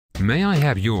May I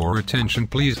have your attention,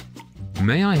 please?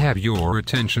 May I have your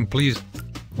attention, please?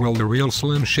 Will the real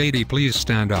Slim Shady please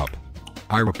stand up?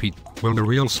 I repeat, will the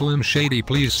real Slim Shady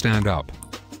please stand up?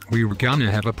 We're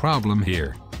gonna have a problem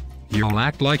here. You'll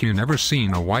act like you never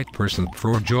seen a white person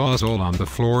throw jaws all on the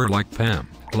floor like Pam.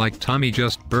 Like Tommy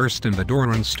just burst in the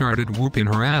door and started whooping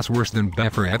her ass worse than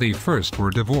Beffer at the first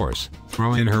word divorce,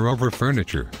 throwing her over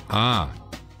furniture.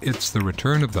 It's the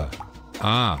return of the...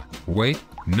 wait,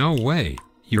 no way,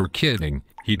 you're kidding,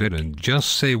 he didn't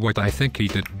just say what I think he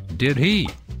did he?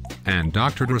 And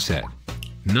Dr. Dre said,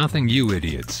 nothing, you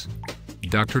idiots.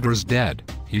 Dr. Dre's dead,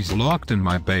 he's locked in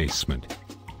my basement.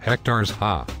 Hectares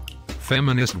ha.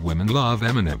 Feminist women love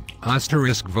Eminem,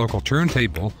 asterisk vocal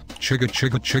turntable, chugga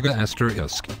chugga chugga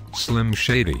asterisk, Slim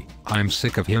Shady, I'm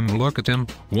sick of him, look at him,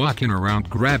 walking around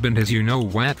grabbing his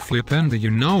you-know-what flippin' the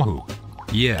you-know-who.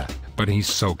 Yeah, but he's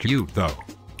so cute though.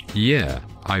 Yeah,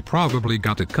 I probably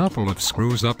got a couple of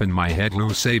screws up in my head,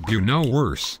 loose abe, you know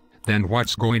worse than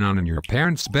what's going on in your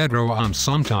parents' bedroom.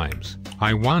 Sometimes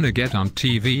I wanna get on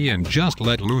TV and just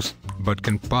let loose, but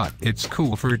it's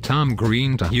cool for Tom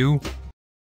Green to you.